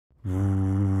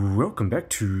Welcome back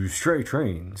to Stray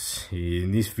Trains.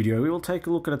 In this video we will take a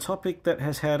look at a topic that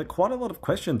has had quite a lot of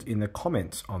questions in the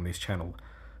comments on this channel.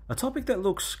 A topic that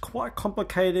looks quite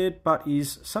complicated but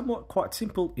is somewhat quite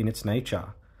simple in its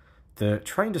nature. The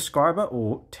Train Describer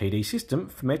or TD system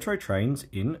for metro trains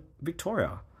in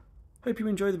Victoria. Hope you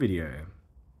enjoy the video.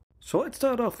 So let's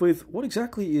start off with what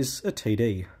exactly is a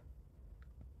TD.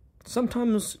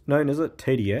 Sometimes known as a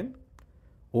TDN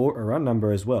or a run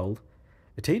number as well.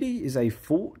 A TD is a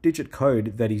 4-digit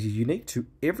code that is unique to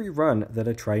every run that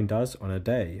a train does on a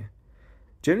day.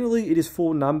 Generally it is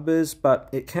 4 numbers, but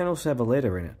it can also have a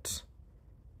letter in it.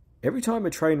 Every time a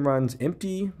train runs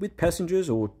empty with passengers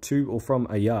or to or from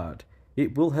a yard,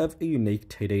 it will have a unique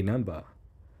TD number.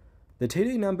 The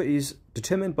TD number is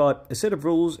determined by a set of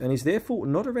rules and is therefore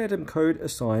not a random code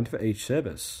assigned for each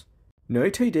service. No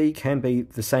TD can be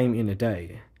the same in a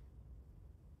day.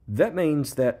 That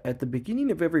means that at the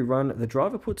beginning of every run, the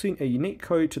driver puts in a unique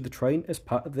code to the train as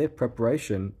part of their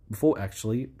preparation before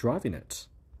actually driving it.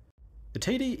 The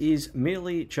TD is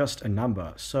merely just a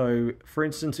number, so for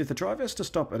instance, if the driver has to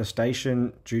stop at a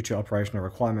station due to operational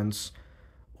requirements,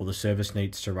 or the service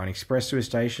needs to run express to a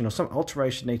station, or some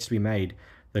alteration needs to be made,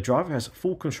 the driver has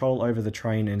full control over the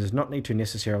train and does not need to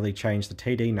necessarily change the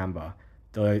TD number,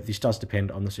 though this does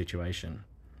depend on the situation.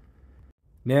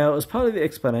 Now, as part of the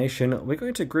explanation, we're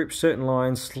going to group certain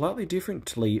lines slightly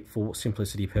differently for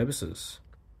simplicity purposes.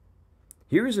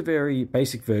 Here is a very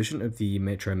basic version of the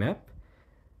metro map.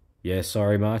 Yeah,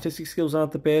 sorry, my artistic skills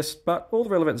aren't the best, but all the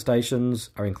relevant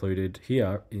stations are included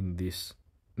here in this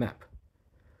map.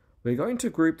 We're going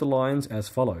to group the lines as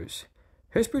follows.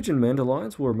 Hurstbridge and Mernda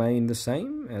lines will remain the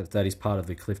same, as that is part of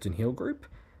the Clifton Hill group,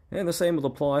 and the same will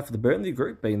apply for the Burnley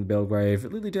group, being the Belgrave,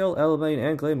 Lilydale, Alamein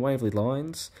and Glen Waverley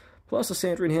lines. Plus the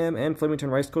Sandringham and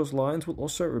Flemington Racecourse lines will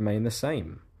also remain the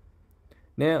same.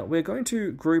 Now, we're going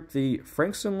to group the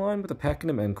Frankston line with the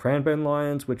Pakenham and Cranbourne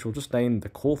lines, which we'll just name the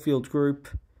Caulfield group.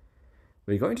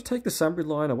 We're going to take the Sunbury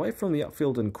line away from the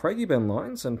Upfield and Craigieburn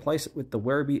lines and place it with the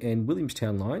Werribee and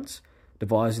Williamstown lines,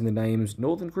 devising the names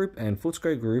Northern Group and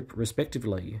Footscray Group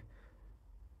respectively.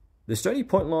 The Stony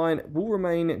Point line will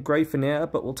remain grey for now,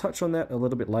 but we'll touch on that a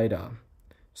little bit later.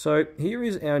 So here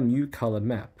is our new coloured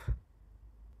map.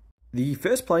 The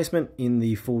first placement in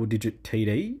the 4-digit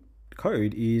TD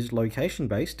code is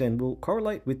location-based and will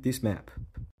correlate with this map.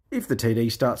 If the TD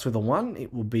starts with a 1,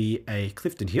 it will be a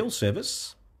Clifton Hill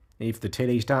service. If the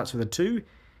TD starts with a 2,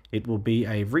 it will be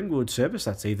a Ringwood service,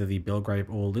 that's either the Belgrave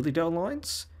or Lilydale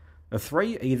lines. A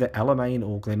 3, either Alamein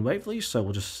or Glen Waverley, so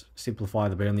we'll just simplify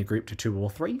the Burnley group to 2 or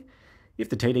 3. If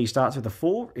the TD starts with a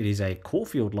 4, it is a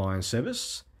Caulfield line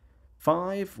service.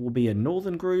 5 will be a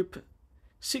Northern group.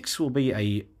 6 will be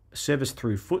a service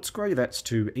through Footscray, that's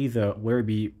to either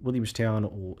Werribee, Williamstown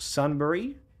or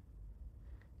Sunbury.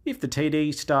 If the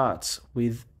TD starts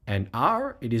with an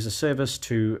R, it is a service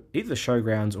to either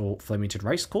Showgrounds or Flemington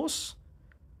Racecourse.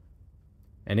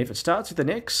 And if it starts with an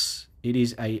X, it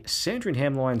is a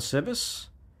Sandringham line service.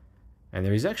 And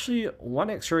there is actually one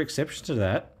extra exception to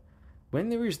that. When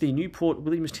there is the Newport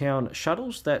Williamstown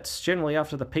shuttles, that's generally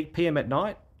after the peak PM at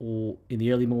night or in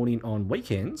the early morning on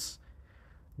weekends,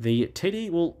 the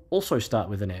TD will also start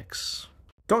with an X.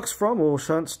 Docks from or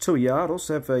shunts to a yard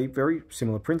also have a very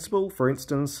similar principle. For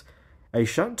instance, a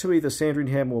shunt to either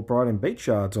Sandringham or Brighton Beach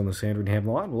yards on the Sandringham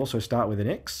line will also start with an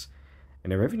X,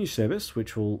 and a revenue service,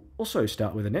 which will also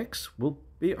start with an X, will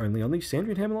be only on the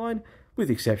Sandringham line, with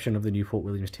the exception of the Newport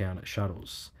Williamstown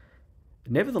shuttles.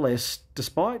 Nevertheless,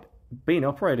 despite being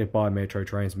operated by Metro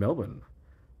Trains Melbourne,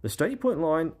 the Stony Point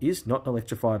line is not an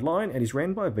electrified line and is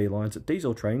ran by V-lines at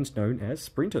diesel trains known as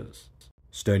sprinters.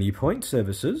 Stony Point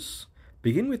services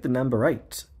begin with the number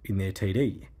 8 in their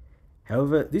TD.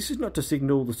 However, this is not to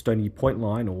signal the Stony Point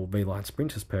line or V-line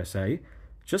sprinters per se,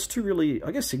 just to really,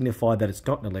 signify that it's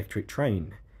not an electric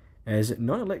train, as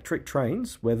non-electric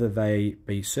trains, whether they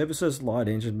be services, light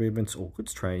engine movements or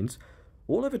goods trains,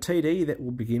 all have a TD that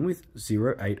will begin with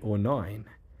 0, 8 or 9.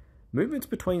 Movements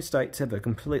between states have a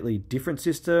completely different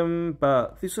system,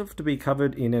 but this will have to be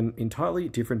covered in an entirely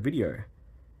different video.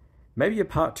 Maybe a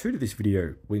part 2 to this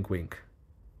video, wink wink.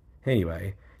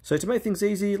 Anyway, so to make things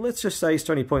easy, let's just say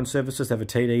Stony Point services have a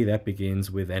TD that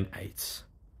begins with an 8.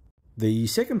 The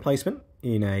second placement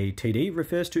in a TD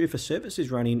refers to if a service is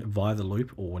running via the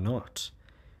loop or not.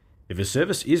 If a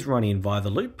service is running via the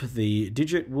loop, the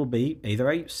digit will be either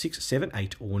a 6, 7,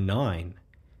 8 or 9.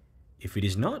 If it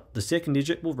is not, the second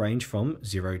digit will range from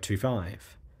 0 to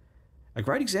 5. A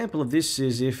great example of this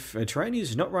is if a train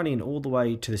is not running all the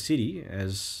way to the city,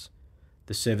 as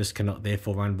the service cannot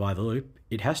therefore run via the loop,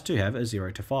 it has to have a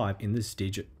 0 to 5 in this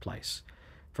digit place.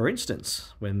 For For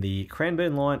instance, when the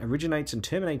Cranbourne line originates and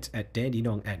terminates at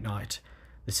Dandenong at night,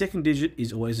 the second digit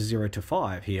is always a 0 to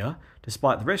 5 here,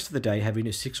 despite the rest of the day having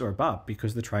a 6 or above,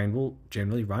 because the train will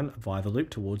generally run via the loop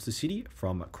towards the city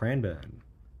from Cranbourne.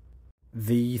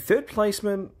 The third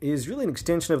placement is really an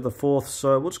extension of the fourth,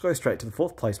 so we'll just go straight to the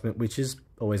fourth placement, which is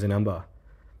always a number.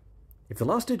 If the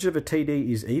last digit of a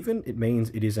TD is even, it means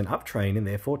it is an up train and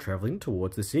therefore travelling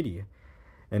towards the city.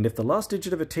 And if the last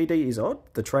digit of a TD is odd,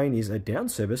 the train is a down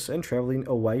service and travelling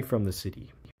away from the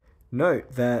city.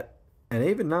 Note that an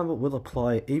even number will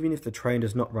apply even if the train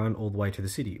does not run all the way to the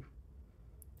city.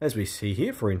 As we see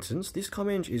here, for instance, this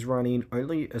Comenge is running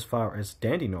only as far as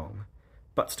Dandenong,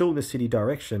 but still in the city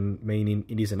direction, meaning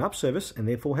it is an up service and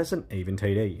therefore has an even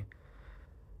TD.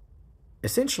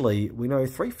 Essentially, we know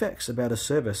 3 facts about a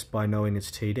service by knowing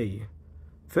its TD.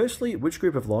 Firstly, which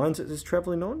group of lines it is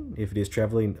travelling on, if it is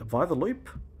travelling via the loop,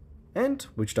 and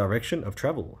which direction of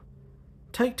travel.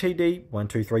 Take TD 1,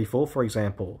 2, 3, 4 for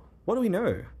example. What do we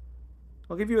know?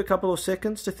 I'll give you a couple of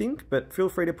seconds to think, but feel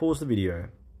free to pause the video.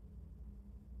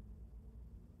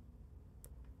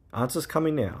 Answers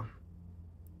coming now.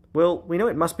 Well, we know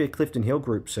it must be a Clifton Hill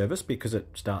Group service because it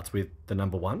starts with the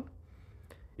number 1.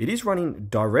 It is running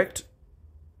direct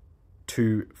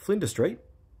to Flinders Street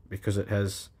because it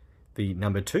has the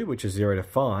number 2, which is 0 to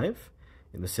 5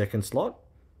 in the second slot.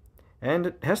 And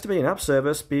it has to be an up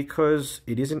service because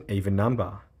it is an even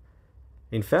number.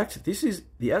 In fact, this is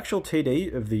the actual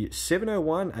TD of the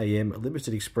 7:01 AM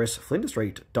Limited Express Flinders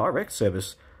Street direct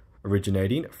service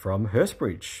originating from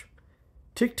Hurstbridge.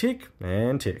 Tick, tick,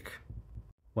 and tick.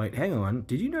 Wait, hang on,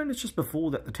 did you notice just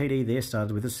before that the TD there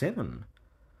started with a 7?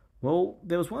 Well,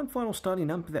 there was one final starting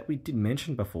number that we didn't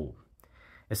mention before.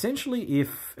 Essentially,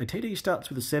 if a TD starts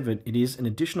with a 7, it is an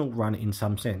additional run in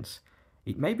some sense.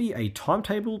 It may be a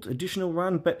timetabled additional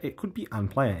run, but it could be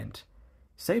unplanned.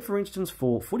 Say, for instance,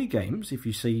 for footy games, if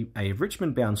you see a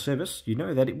Richmond-bound service, you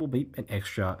know that it will be an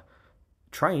extra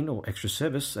train or extra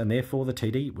service, and therefore the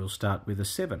TD will start with a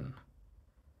 7.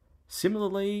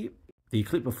 Similarly, the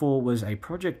clip before was a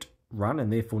project run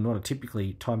and therefore not a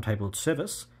typically timetabled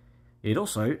service. It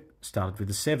also started with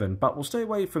a 7, but we'll stay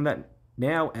away from that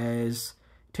now as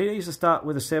TDs that start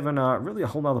with a 7 are really a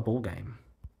whole other ballgame.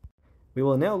 We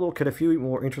will now look at a few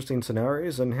more interesting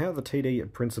scenarios and how the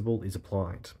TD principle is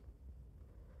applied.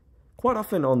 Quite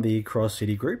often on the Cross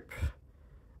City Group,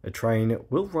 a train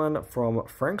will run from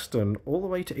Frankston all the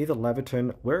way to either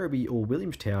Laverton, Werribee or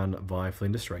Williamstown via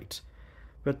Flinders Street.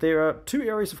 But there are 2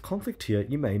 areas of conflict here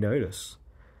you may notice.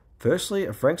 Firstly,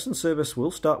 a Frankston service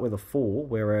will start with a 4,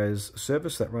 whereas a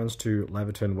service that runs to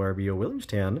Laverton, Werribee or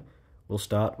Williamstown will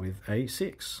start with a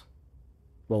 6.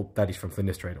 Well, that is from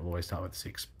Flinders Street, it will always start with a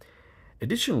 6.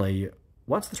 Additionally,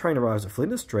 once the train arrives at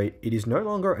Flinders Street, it is no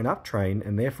longer an up train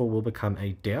and therefore will become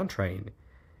a down train.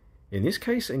 In this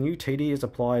case, a new TD is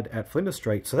applied at Flinders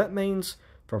Street, so that means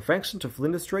from Frankston to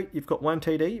Flinders Street, you've got 1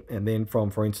 TD, and then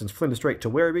from, for instance, Flinders Street to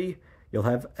Werribee, you'll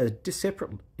have a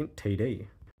separate TD.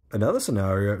 Another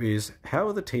scenario is, how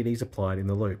are the TDs applied in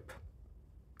the loop?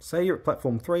 Say you're at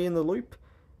platform 3 in the loop,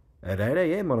 at 8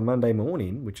 AM on a Monday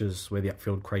morning, which is where the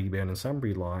Upfield, Craigieburn and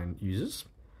Sunbury line uses,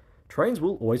 trains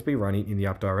will always be running in the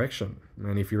up direction.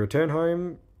 And if you return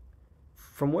home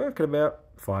from work at about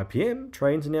 5 PM,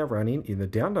 trains are now running in the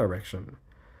down direction.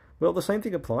 Well, the same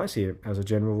thing applies here. As a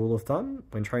general rule of thumb,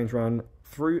 when trains run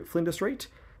through Flinders Street,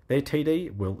 their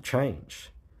TD will change.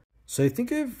 So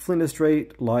think of Flinders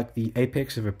Street like the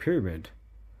apex of a pyramid.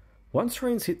 Once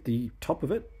trains hit the top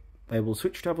of it, they will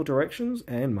switch travel directions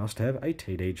and must have a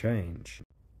TD change.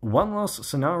 One last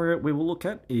scenario we will look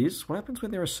at is what happens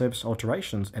when there are service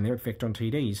alterations and their effect on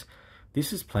TDs.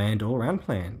 This is planned or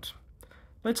unplanned.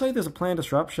 Let's say there's a planned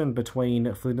disruption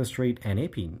between Flinders Street and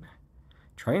Epping.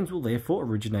 Trains will therefore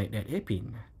originate at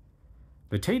Epping.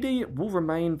 The TD will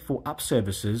remain for up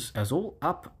services, as all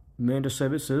up Mernda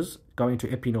services going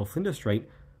to Epping or Flinders Street,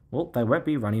 well, they won't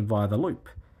be running via the loop.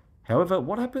 However,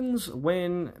 what happens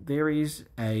when there is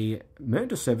a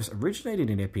Mernda service originating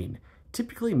in Epping?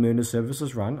 Typically, Mernda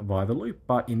services run via the loop,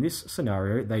 but in this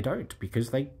scenario, they don't because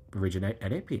they originate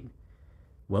at Epping.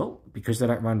 Well, because they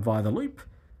don't run via the loop,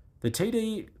 the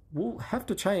TD will have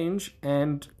to change,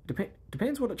 and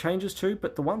depends what it changes to,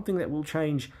 but the one thing that will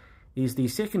change is the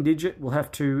second digit will have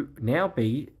to now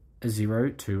be a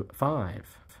 0 to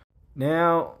 5.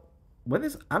 Now, when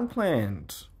there's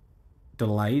unplanned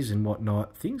delays and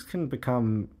whatnot, things can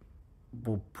become,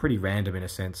 well, pretty random in a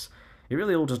sense. It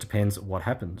really all just depends what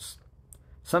happens.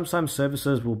 Sometimes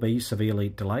services will be severely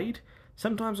delayed.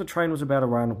 Sometimes a train was about to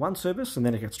run one service and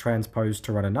then it gets transposed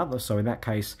to run another, so in that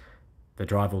case, the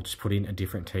driver will just put in a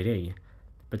different TD.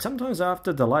 But sometimes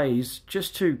after delays,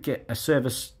 just to get a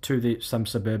service to some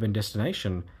suburban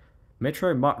destination,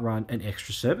 Metro might run an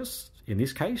extra service. In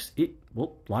this case, it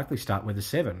will likely start with a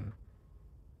 7.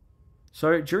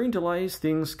 So during delays,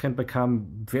 things can become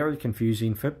very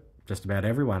confusing for just about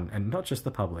everyone, and not just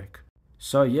the public.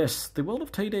 So yes, the world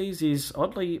of TDs is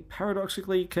oddly,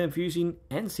 paradoxically confusing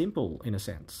and simple in a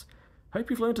sense. Hope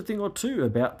you've learned a thing or two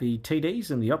about the TDs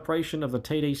and the operation of the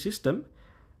TD system,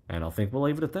 and I think we'll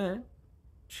leave it at that.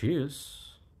 Cheers.